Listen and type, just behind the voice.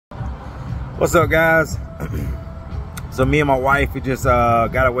What's up, guys? So me and my wife, we just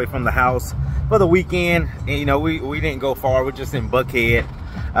got away from the house for the weekend, and you know, we didn't go far. We're just in Buckhead,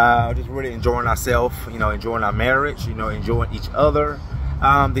 just really enjoying ourselves, you know, enjoying our marriage, you know, enjoying each other,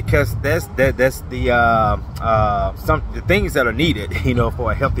 because that's the things that are needed, you know,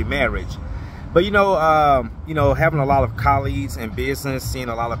 for a healthy marriage. But you know, having a lot of colleagues in business, seeing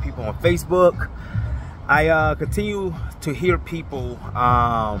a lot of people on Facebook, I continue to hear people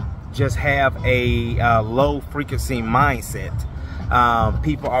just have a low frequency mindset.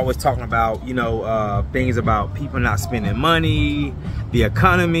 People always talking about, you know, things about people not spending money, the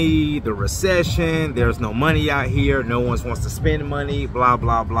economy, the recession, there's no money out here, no one wants to spend money, blah,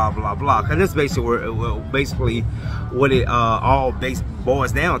 blah, blah, blah, blah. Because that's basically what it all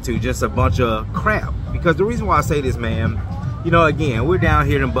boils down to, just a bunch of crap. Because the reason why I say this, man, you know, again, we're down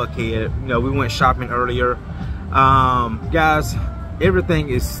here in Buckhead. You know, we went shopping earlier. Guys, everything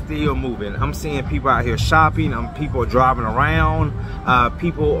is still moving. I'm seeing people out here shopping. People are driving around.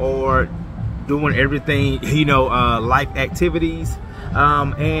 People are doing everything, you know, life activities.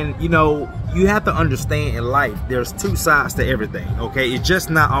 And, you know, you have to understand in life, there's two sides to everything, okay? It's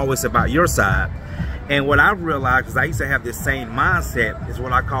just not always about your side. And what I've realized, because I used to have this same mindset, is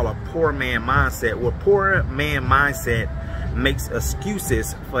what I call a poor man mindset. Well, poor man mindset makes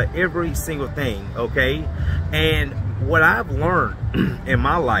excuses for every single thing, okay? And what I've learned in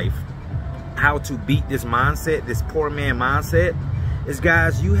my life, how to beat this mindset, this poor man mindset, is,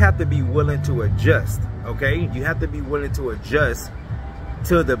 guys, you have to be willing to adjust, okay? You have to be willing to adjust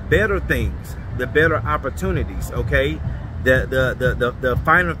to the better things, the better opportunities, okay? The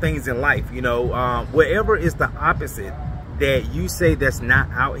finer things in life, you know, wherever is the opposite that you say that's not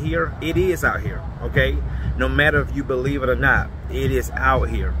out here, it is out here, okay? No matter if you believe it or not, it is out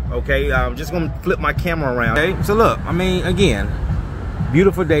here, okay? I'm just gonna flip my camera around, okay? So look, I mean, again,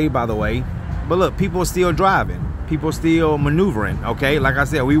 beautiful day, by the way, but look, people are still driving, people are still maneuvering, okay? Like I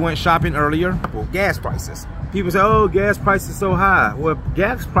said, we went shopping earlier. Gas prices. People say, oh, gas prices so high. Well,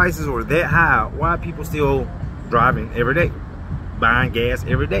 gas prices were that high, why are people still driving every day, buying gas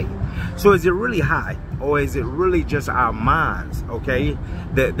every day? So is it really high, or is it really just our minds, okay,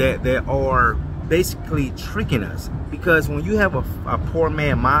 that are basically tricking us? Because when you have a poor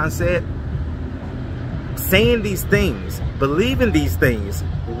man mindset, saying these things, believing these things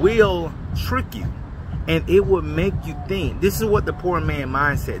will trick you, and it will make you think. This is what the poor man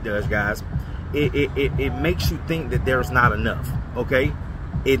mindset does, guys. It makes you think that there's not enough, okay?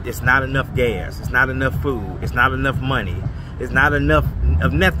 It's not enough gas, it's not enough food, it's not enough money, it's not enough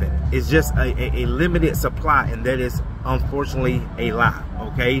of nothing. It's just a limited supply, and that is unfortunately a lie,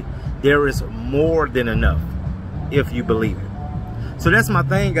 okay? There is more than enough if you believe it. So that's my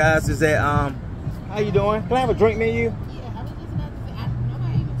thing, guys, is that, how you doing? Can I have a drink menu? Yeah, I was just about to say,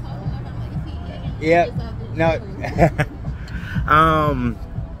 nobody even told me. I'm like, is he eating? Yeah, no.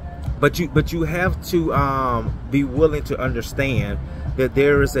 But you have to be willing to understand that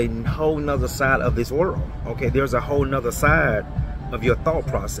there is a whole nother side of this world, okay? There's a whole nother side of your thought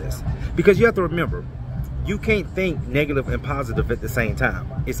process, because you have to remember, you can't think negative and positive at the same time.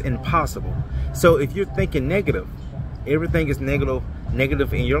 It's impossible. So if you're thinking negative, everything is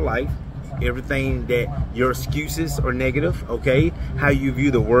negative in your life. Everything that your excuses are negative, okay? How you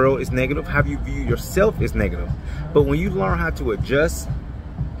view the world is negative. How you view yourself is negative. But when you learn how to adjust,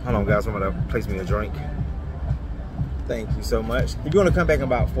 hold on, guys, I'm gonna place me a drink. Thank you so much. If you want to come back in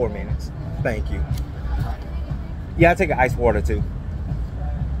about 4 minutes, thank you. Yeah, I'll take an ice water too.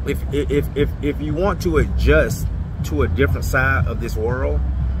 If you want to adjust to a different side of this world,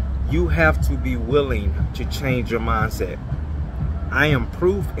 you have to be willing to change your mindset. I am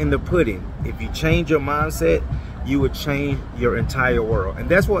proof in the pudding. If you change your mindset, you would change your entire world. And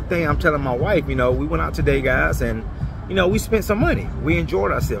that's what thing I'm telling my wife. You know, we went out today, guys, and you know, we spent some money. We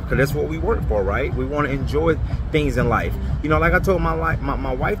enjoyed ourselves, because that's what we work for, right? We want to enjoy things in life. You know, like I told my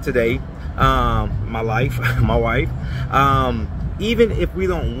wife today, even if we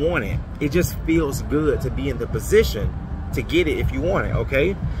don't want it, it just feels good to be in the position to get it if you want it,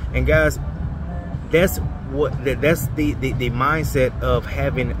 okay? And guys, that's the mindset of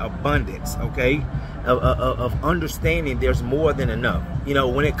having abundance, okay? Of understanding there's more than enough. You know,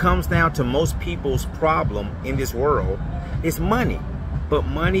 when it comes down to most people's problem in this world, it's money. But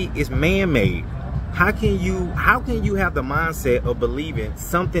money is man-made. How can you have the mindset of believing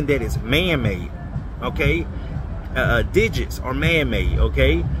something that is man-made, okay? Digits are man-made,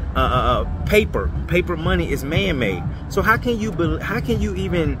 okay? Paper money is man-made. So how can you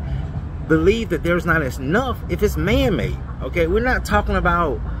even believe that there's not enough if it's man-made? Okay, we're not talking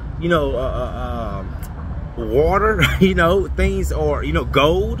about, you know, water, you know, things, or, you know,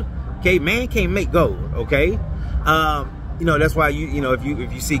 gold. Okay, man can't make gold. Okay, you know, that's why you know, if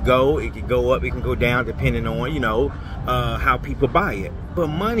you see gold, it can go up, it can go down, depending on, you know, how people buy it. But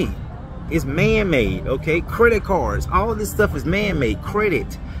money is man-made. Okay, credit cards, all of this stuff is man-made.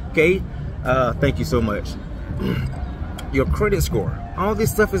 Credit. Okay, thank you so much. Your credit score, all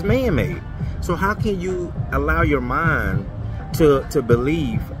this stuff is man-made. So how can you allow your mind to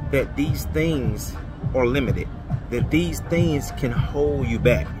believe that these things are limited, that these things can hold you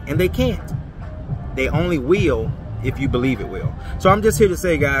back? And they can't. They only will if you believe it will. So I'm just here to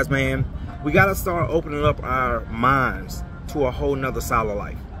say, guys, man, we got to start opening up our minds to a whole nother side of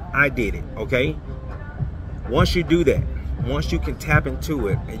life. I did it. Okay, once you do that, once you can tap into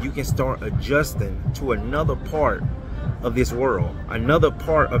it and you can start adjusting to another part of this world, another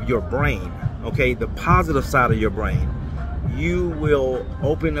part of your brain, okay, the positive side of your brain, you will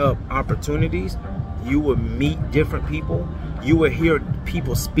open up opportunities. You will meet different people. You will hear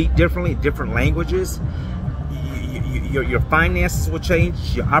people speak differently, different languages. Your finances will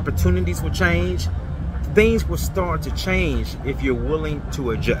change. Your opportunities will change. Things will start to change if you're willing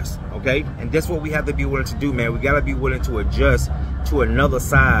to adjust. Okay, and that's what we have to be willing to do, man. We got to be willing to adjust to another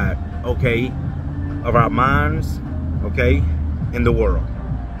side, okay, of our minds, okay, in the world.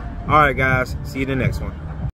 All right, guys, see you in the next one.